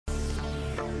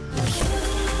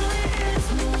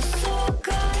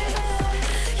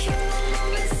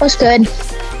What's good?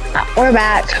 We're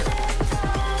back.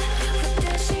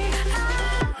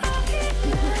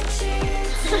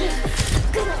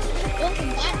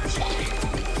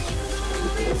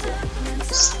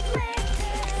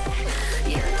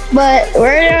 But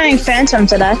we're doing Phantom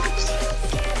today.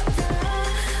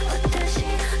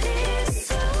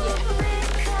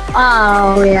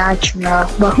 Oh yeah, true.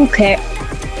 But who cares?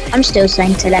 I'm still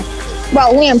saying today.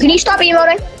 Bro, Liam, can you stop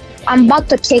emoting? I'm about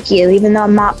to kick you, even though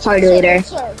I'm not party leader.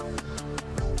 Sir.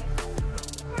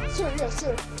 Sir, yes,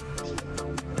 sir.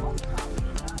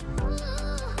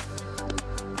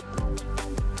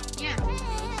 Yeah.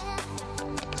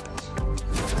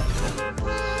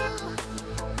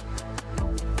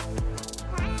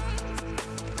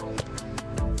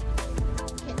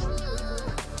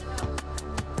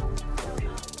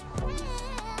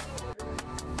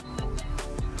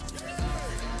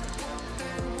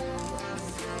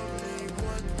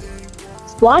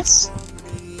 What?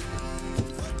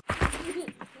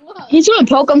 He's gonna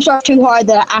poke himself too hard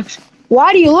that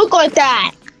why do you look like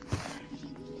that?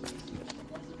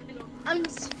 I'm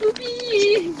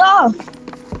spoopy. Oh,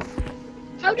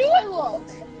 How do I look?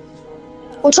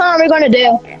 what time are we gonna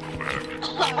do?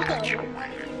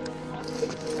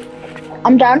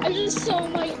 I'm done. I just saw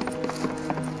my...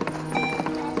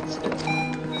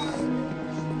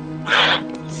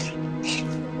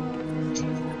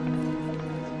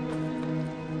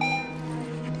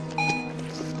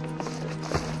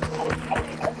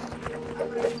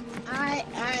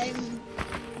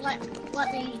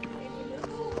 Let me...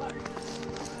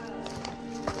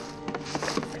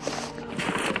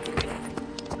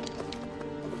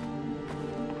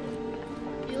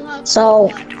 So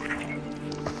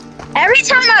every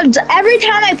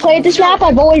time I played this map,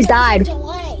 I've always died.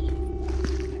 Delay.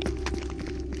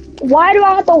 Why do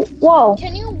I have to? Whoa!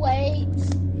 Can you wait?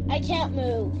 I can't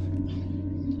move.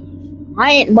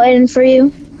 I ain't waiting for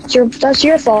you. That's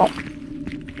your fault.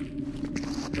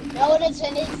 No, it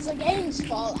isn't. It's the game's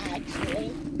fault,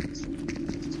 actually.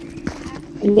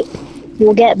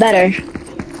 We'll get better.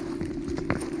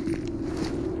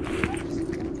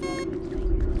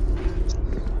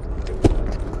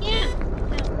 Yeah.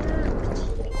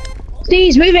 See,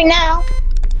 he's moving now.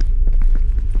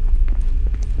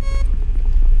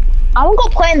 I'm gonna go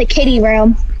play in the kitty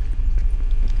room.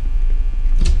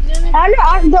 I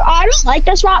don't like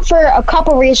this map for a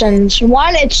couple reasons.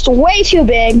 One, it's way too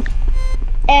big.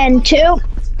 And two,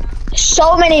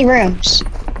 so many rooms.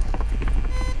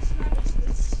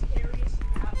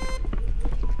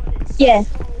 Yeah.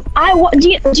 Do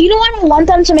you know what I want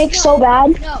them to make so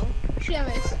bad? No.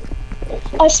 Shamus.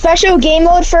 A special game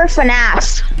mode for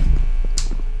FNAF.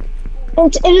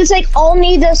 It is like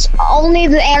only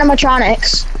the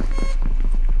animatronics.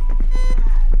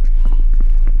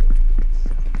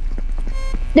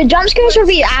 The jump scares would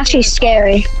be actually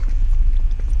scary.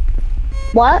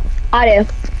 What? I do.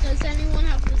 Does anyone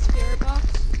have the spirit box?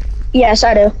 Yes,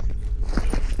 I do.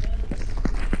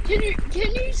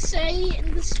 Can you say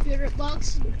in the spirit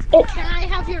box, can I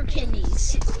have your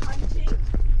kidneys?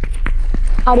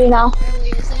 How do you know? Really,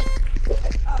 is it?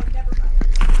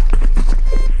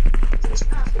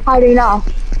 How do you know?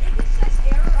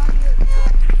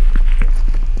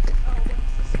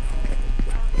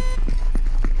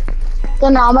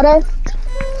 Thermometer?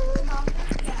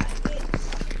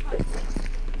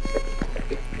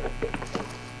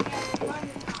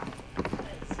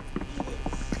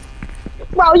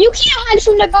 Bro, you can't hide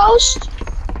from the ghost.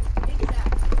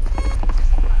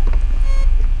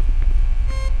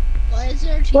 What is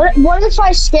there to What if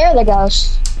I scare the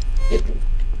ghost?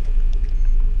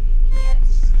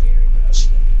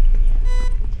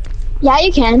 Yeah,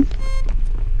 you can.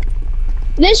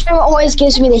 This room always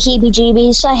gives me the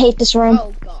heebie-jeebies. I hate this room.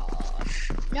 Oh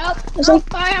gosh. Nope. It's Nope. like-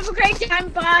 Bye. Have a great time.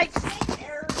 Bye.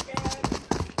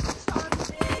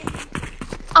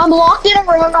 I'm locked in a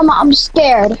room. I'm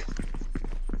scared.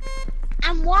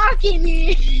 I'm walking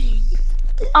in.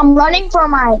 I'm running for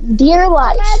my dear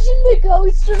life. Imagine the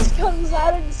ghost just comes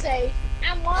out and say,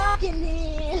 I'm walking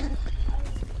in.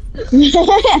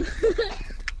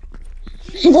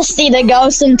 Just see the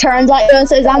ghost and turns like this and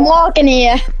says, I'm walking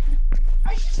here.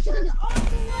 I just turned off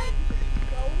the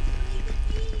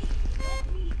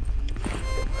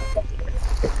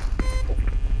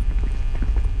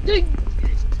light.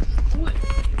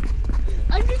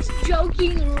 I'm just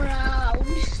joking around.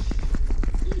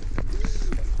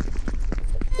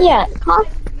 Yeah,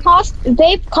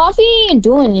 coffee ain't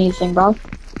doing anything, bro.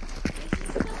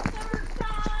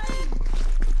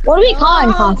 What are we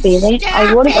calling coffee?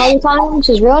 What are we calling him?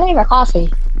 His real name or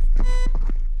coffee?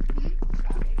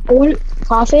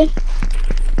 Coffee?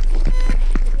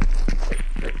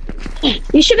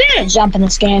 You should be able to jump in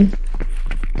this game.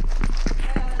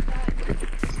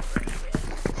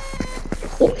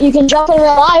 You can jump in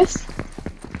real life.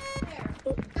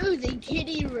 Ooh, the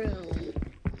kitty room.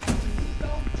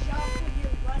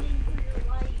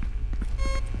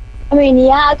 I mean,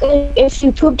 yeah, if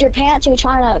you pooped your pants and you're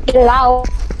trying to get it out.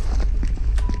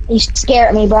 You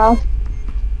scared me, bro.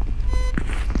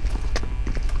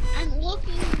 I'm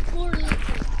looking for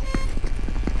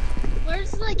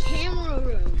where's the camera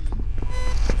room?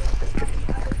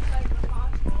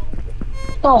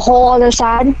 The whole other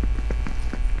side.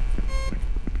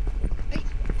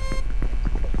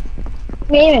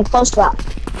 We ain't even close to that.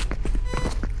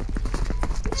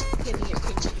 Give me your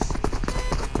pinches.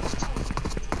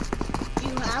 You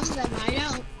have them, I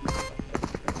don't.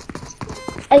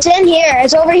 It's in here.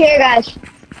 It's over here, guys.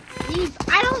 Leave.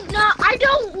 I don't know. I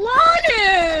don't want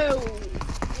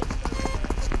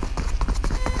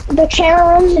to. The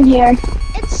camera room's in here.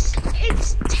 It's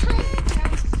tiny.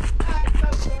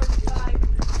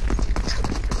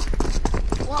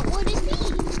 What would it be?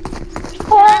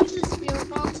 Have the spirit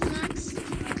box, Max?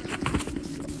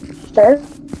 Sure.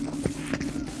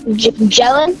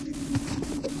 Jellin?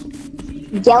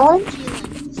 Jellin?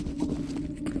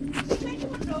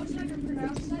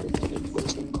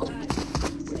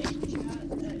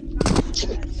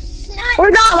 We're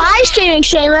not live streaming,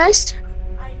 Shameless.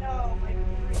 I know.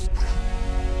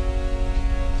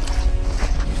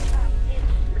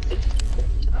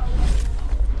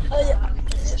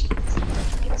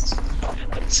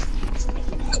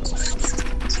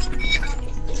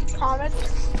 Comment.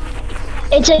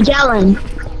 It's a Jellin.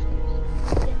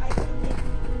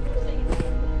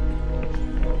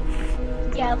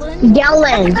 Gallon?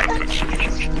 Jellin.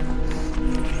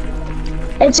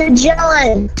 It's a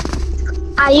Jellin.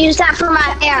 I use that for my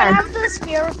hair. Have the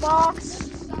spirit box.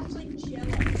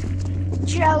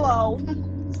 Jello.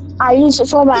 I use it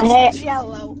for my hair. It's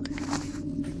Jello. No,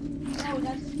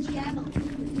 that's Jello.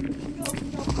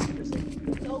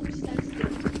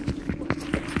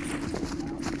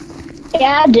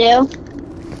 Yeah, I do.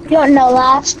 You don't know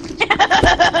that.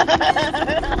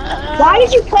 Why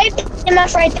did you place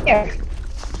MF right there?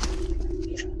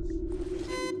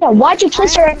 Yeah, why'd you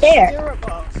place it right there? Spirit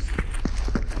box.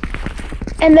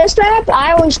 In this map,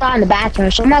 I always got in the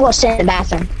bathroom, so I'm gonna go sit in the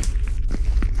bathroom.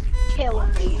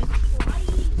 Killing me.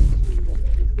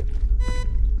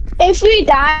 If we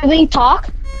die, we talk.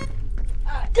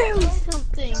 Do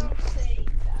something.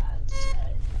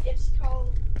 It's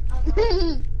called.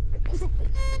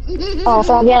 Oh, if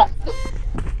I get,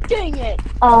 Dang it.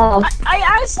 uh, I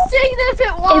asked Ding if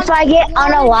it wanted. if I get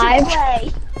wanted to unalive,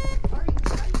 play.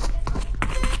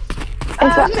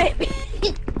 Maybe.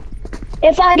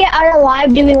 if I get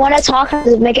unalive, do we want to talk or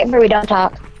make it where we don't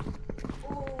talk?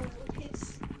 Oh,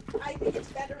 I think it's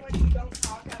better when you don't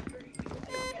talk after you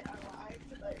get alive.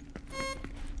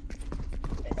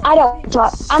 But I don't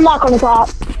talk. I'm not gonna talk.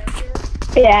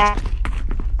 Yeah.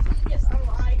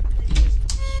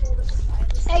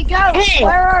 Hey, Ghost, Hey.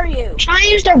 where are you? Can I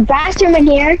use their bathroom in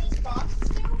here?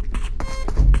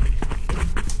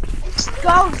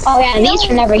 Ghost. Oh yeah, these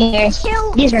were never here.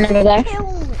 Kill These were never there.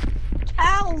 Kill me.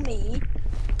 Tell me.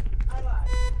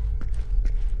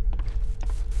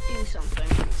 Do something.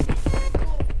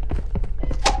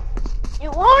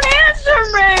 It won't answer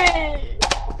me.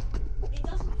 It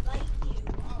doesn't like you.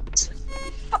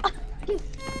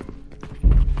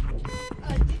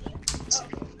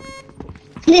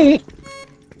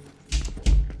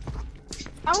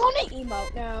 I want to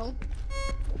emote now.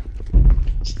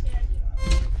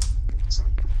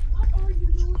 What are you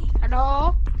doing?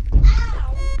 Hello?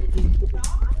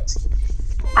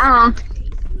 Ah.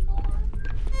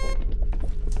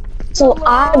 So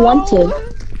I want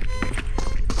to.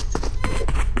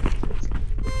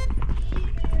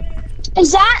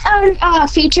 Is that a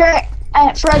feature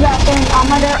for the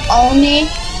thermometer only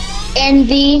in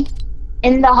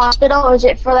the hospital, or is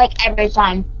it for like every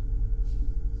time?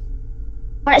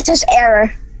 When it says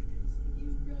error.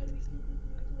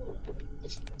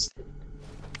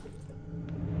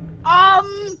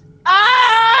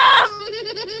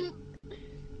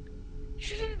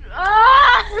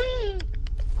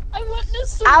 I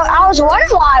witnessed the I was wondering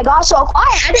why I got so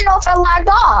quiet. I didn't know if I lagged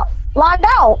out.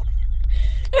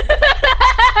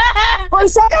 For a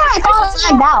second, I thought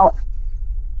I lagged out.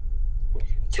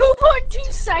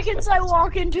 2.2 seconds I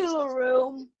walk into the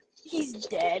room. He's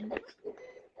dead.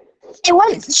 It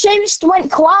went, Shane just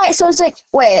went quiet, so it's like,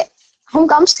 wait,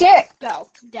 I'm scared. Go,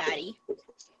 daddy.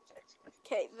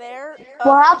 Okay, there.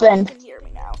 What happened? You can hear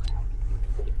me now.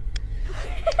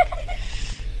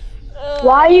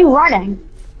 Why are you running?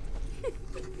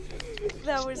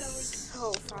 That was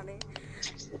so funny.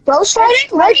 Ghost riding?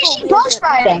 Where do you see ghost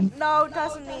riding? No, it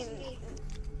doesn't mean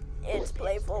it's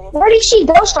playful. Where do you see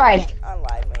ghost riding? On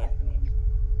live, man.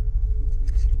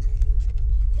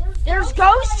 There's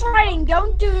ghost riding.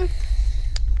 Don't do.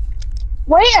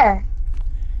 Where?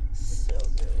 So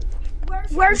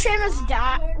good. Where Seamus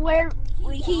died. Where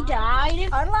he died.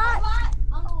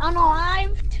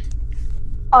 Unalived.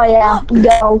 Oh yeah,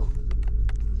 go.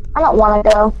 I don't want to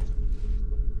go.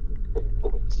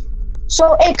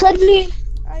 So it could be.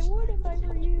 I would if I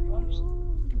were you.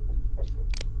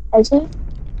 Is it?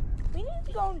 We need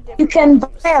to go in different. You can buy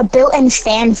a built-in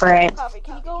fan for it. Coffee,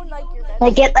 can you go in like your bedroom?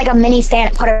 Like get like a mini fan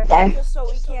and put it there. Just so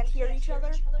we can't hear each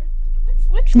other?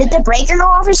 Did the breaker go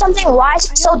off or something? Why is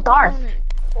it so dark?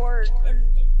 Or in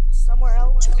somewhere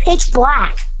else? Pitch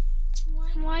black.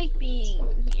 Might be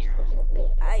here.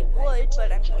 I would,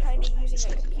 but I'm kind of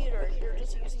using a computer and you're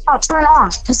just using Oh, turn it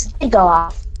off, because it did go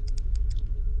off.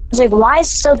 I was like, why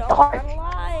is it so Don't dark? run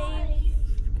alive.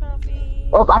 Coffee.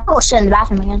 Well, I'm gonna go sit in the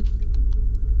bathroom again.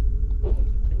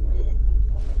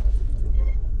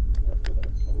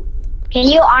 Can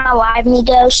you unalive me,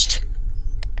 Ghost?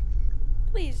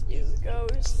 Please do,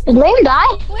 Ghost. Did Liam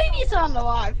die? Please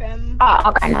unalive him. Oh,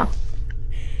 okay, no.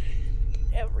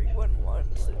 Everyone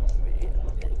wants to be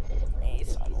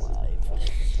Mace unalive.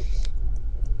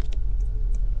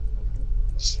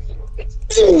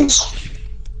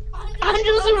 I'm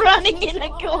just running in a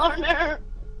corner.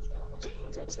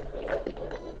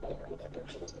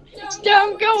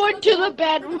 Don't go into the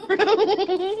bedroom.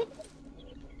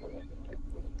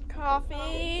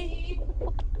 Coffee.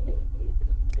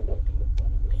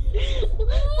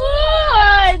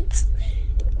 What?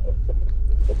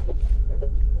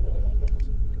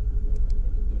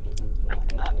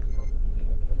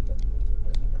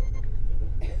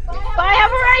 I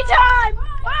have a right time.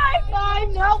 Bye.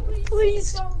 No,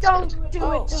 please don't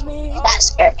do it to me. That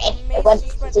scared me. It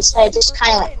just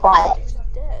kind of went quiet.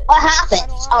 What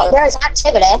happened? Oh, there's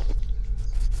activity.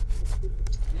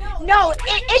 No,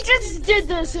 it just did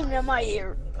this into my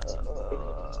ear.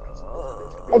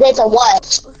 It did a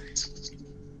what?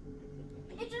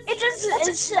 It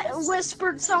just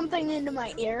whispered something into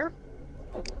my ear.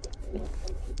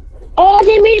 Oh,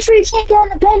 they made sure you can't get on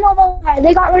the bed no more.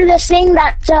 They got rid of this thing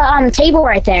that's on the table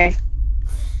right there.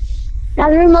 Now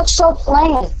the room looks so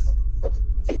plain.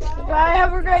 Bye,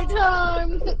 have a great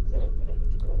time.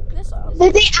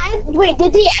 Did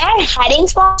they add hiding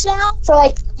spots now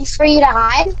for you to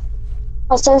hide?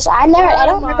 Oh, so I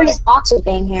don't remember these boxes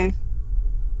being here.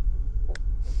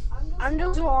 I'm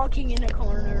just walking in a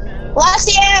corner now. Bless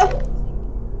you!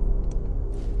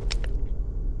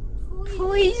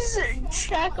 Please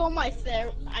check on my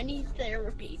therapy. I need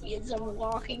therapy because I'm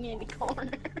walking in a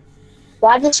corner.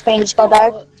 Why did the screen just go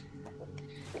dark?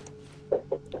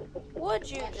 Would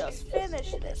you just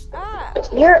finish this? Ah.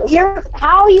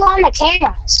 How are you on the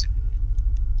cameras?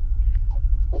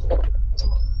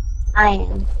 I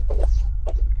am.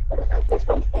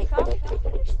 Hey, Coffee, can you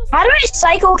finish this? How do I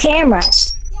cycle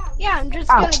cameras? Yeah, I'm just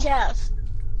gonna guess.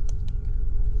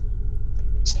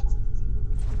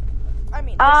 I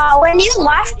mean, when you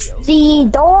left the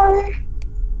door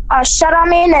shut on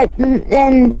me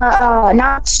and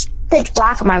now it's pitch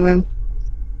black in my room.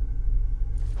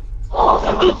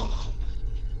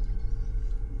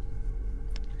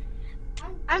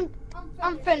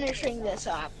 I'm finishing this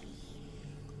up.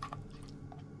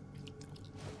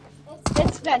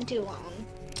 It's been too long.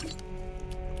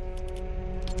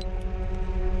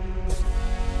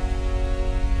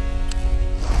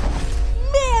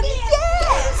 Man,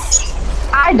 yes!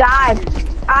 I died.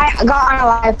 I got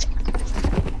unalived.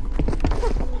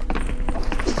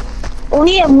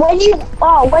 Liam,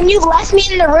 when you left me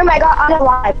in the room, I got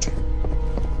unalived.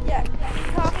 Yeah,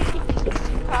 Coffee.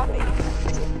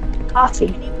 Coffee.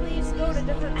 Can you please go to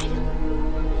different...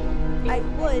 I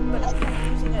would, but I'm not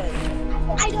using it.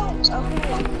 I don't.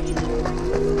 Okay.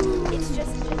 It's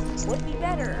just would be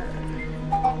better.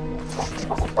 In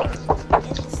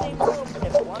the same room, but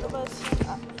if one of us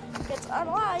gets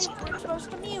unalived, we're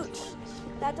supposed to mute.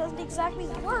 That doesn't exactly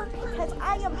work because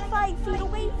I am 5 feet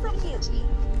away from you.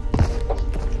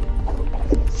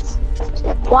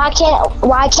 Why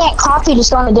can't Coffee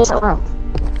just go in a different room?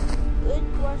 Good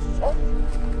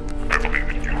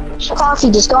question.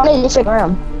 Coffee, just go in a different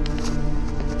room.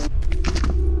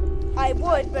 I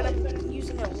would, but I'm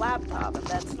using a laptop, and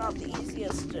that's not the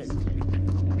easiest to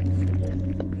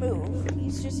move.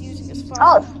 He's just using his phone.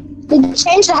 Oh, did you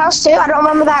change the house too? I don't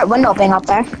remember that window being up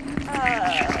there. No.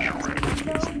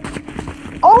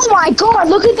 Oh my god,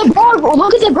 look at the board,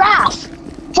 look at the graph.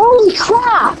 Holy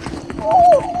crap.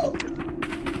 Oh.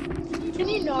 Can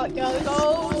you not go?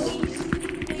 Go,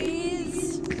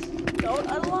 please. Go don't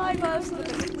unalive us the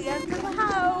minute we enter the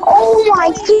house. Oh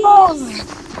my god!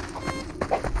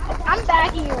 I'm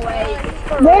backing away.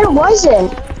 Where was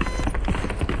it?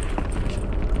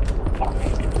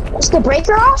 Is the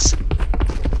breaker off?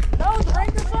 No, the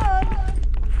breaker's on.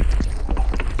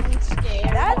 I'm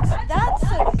scared. That's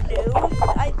a new.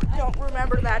 I don't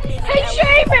remember that being. Hey,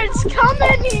 Shamus, come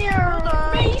in here.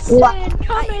 Mason,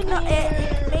 come in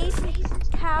here. Mason,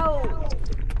 cow.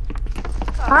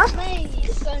 Huh?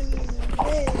 Mason,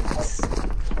 Vince.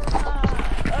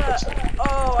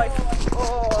 I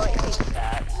hate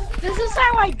that. This is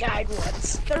how I died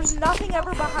once. There's nothing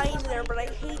ever behind there, but I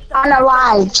hate the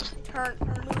Unalived.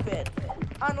 move it.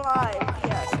 Unalive,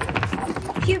 yes.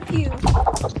 Pew pew.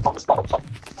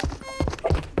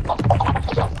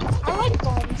 I like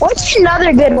bombs. What's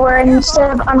another good word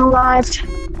instead of unalived?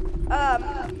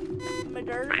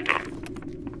 Murder.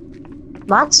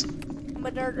 What?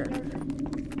 Murder.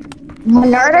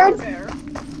 Murdered?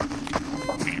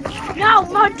 No,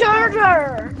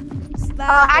 murder.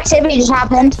 Activity just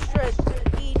happened.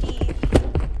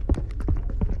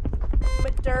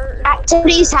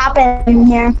 Activities happen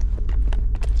here.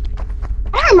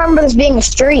 I don't remember this being a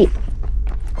street.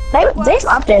 They've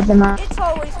updated the map. It's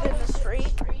always been the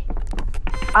street.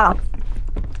 Oh.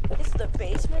 Is the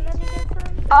basement any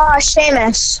different?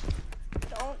 Seamus.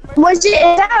 Don't Is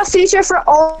that a feature for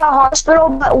all the hospital,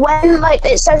 but when, like,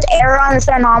 it says error on the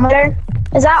thermometer,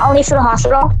 is that only for the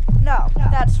hospital? No,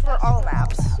 that's for all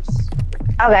maps.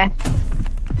 Okay.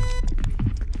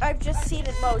 I've just seen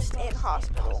it most in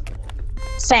hospital.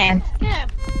 Same. Yeah.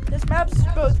 This map's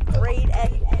both great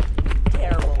and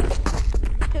terrible.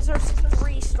 Because there's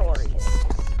 3 stories.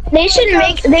 They should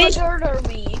make Murder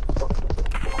me.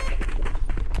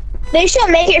 they should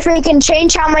make it so you can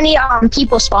change how many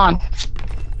people spawn.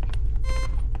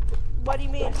 What do you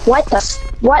mean? What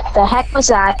the heck was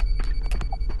that?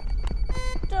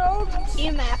 Don't.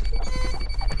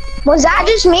 EMF. Was that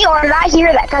just me, or did I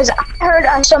hear that? Because I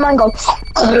heard someone go.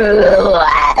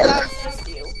 That's just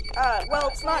you. Well,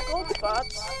 it's not gold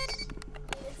spots.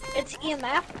 It's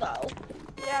EMF though.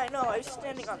 Yeah, I know. I was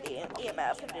standing on the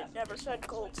EMF and it never said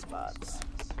gold spots.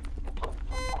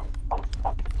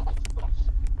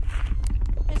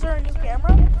 Is there a new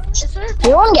camera? Is there? You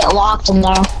won't get locked in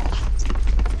there.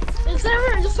 Is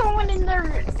there someone in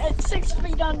there at 6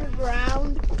 feet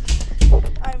underground?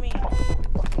 I mean,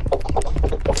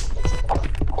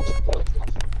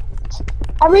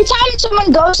 Every time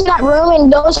someone goes in that room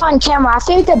and goes on camera, I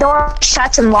think the door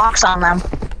shuts and locks on them.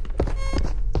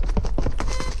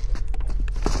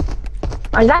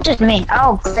 Or is that just me?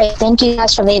 Oh, great. Thank you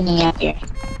guys for leaving me up here.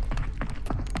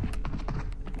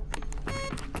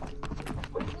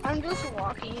 I'm just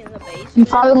walking in the I'm basement.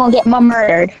 probably gonna get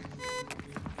murdered.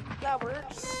 that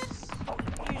works.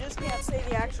 You just can't say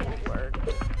the actual word.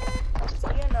 So,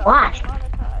 you know, Why?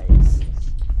 monetize.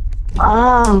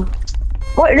 Oh.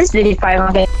 What, this video's probably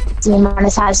gonna get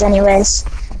demonetized anyways.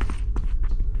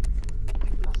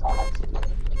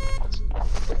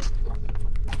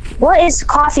 What is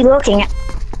coffee looking at?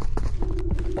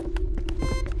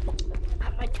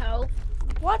 At my toe.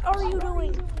 What are you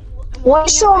doing?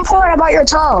 What's so important about your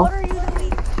toe? What are you doing?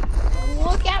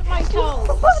 Look at my toe.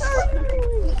 What are you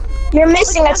doing? You're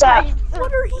missing a toe.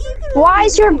 What are you doing? Why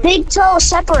is your big toe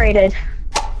separated?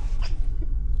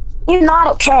 You're not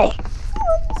okay.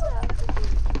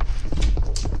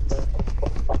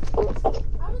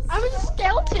 I'm a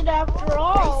skeleton after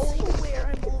all.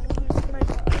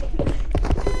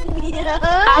 Yeah.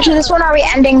 After this one, are we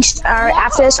ending?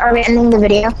 After this, are we ending the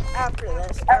video? After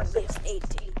this, at least 18.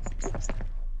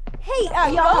 Hey,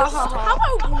 Ghost, how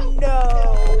about no?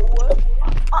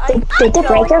 Did the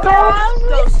breaker go?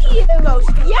 Ghost, I mean, Ghost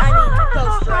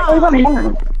Oh, right. we're gonna hang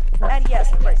on. And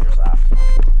yes, the breaker's off.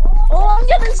 All I'm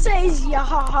gonna say is yeah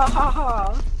ha ha ha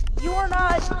ha. You are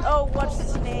not, oh, what's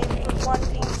his name? From One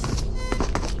Piece.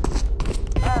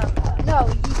 No,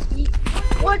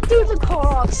 what do the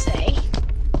Koroks say?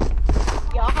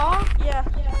 Yaha? Yeah,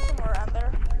 somewhere around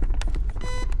there.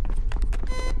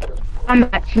 I'm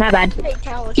back. My bad. Hey,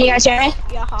 Calico. Can you guys hear me?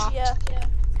 Yaha. Yeah.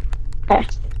 Okay.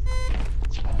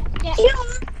 Yeah.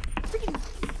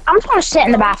 I'm just gonna sit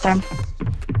in the bathroom.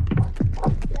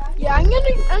 Yeah, I'm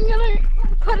gonna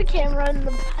put a camera in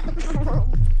the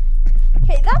bathroom.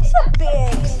 Hey, that's a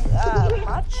big,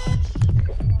 much.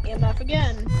 EMF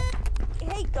again.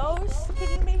 Hey, Ghost, can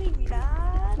you maybe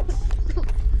not?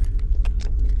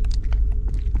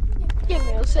 Give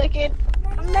me a second.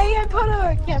 May I put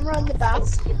a camera in the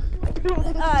bathroom?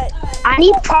 I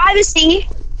need privacy.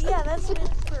 Yeah, that's it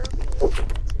for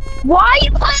Why are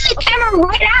you putting the camera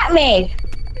right at me?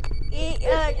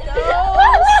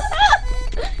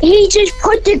 Ghost. He just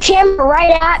put the camera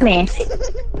right at me.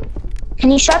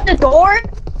 Can you shut the door?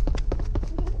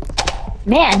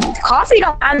 Man, coffee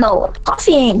don't. I know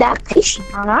coffee ain't that patient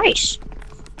or nice.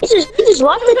 He just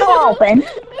left the door open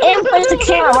and puts the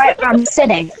camera right where I'm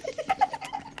sitting.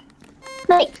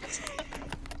 Like,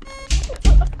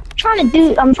 I'm trying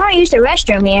to use the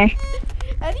restroom here.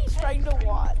 And he's trying to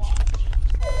watch.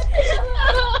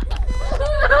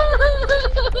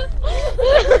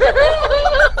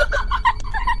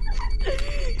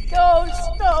 Ghost,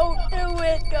 don't do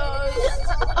it, Ghost.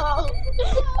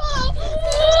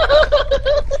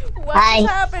 What's Hi.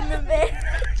 happening there?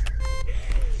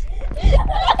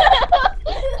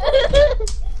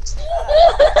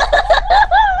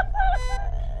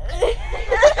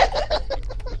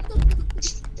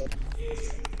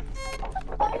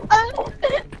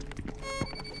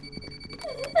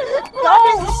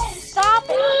 Ghost, stop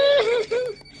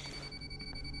it.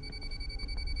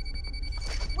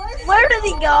 Where did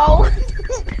he go?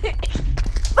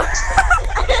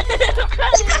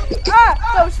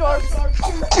 Go shorts.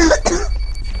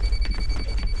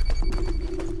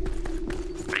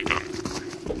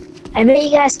 I bet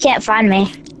you guys can't find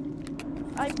me.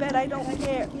 I bet I don't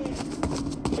care.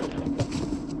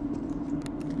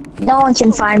 No one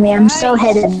can find me. I'm so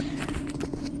hidden.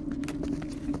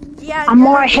 Yeah, I'm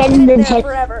more hidden than hidden.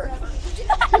 forever.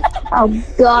 Oh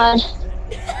God.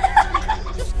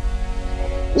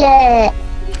 Yeah.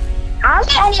 I'll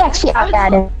get any XP out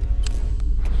at it.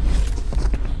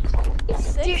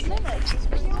 6 minutes.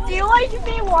 Do you like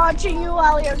me watching you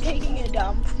while you're taking a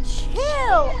dump?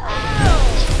 Chill out.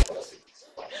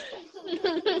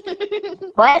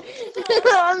 What?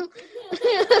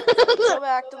 Go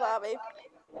back to lobby.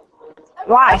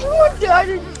 Why? Everyone died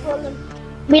in front of me.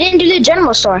 We didn't do the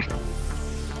general store.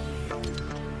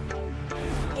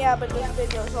 Yeah, but this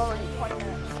video is already 20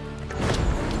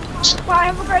 minutes. Bye,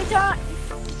 have a great time.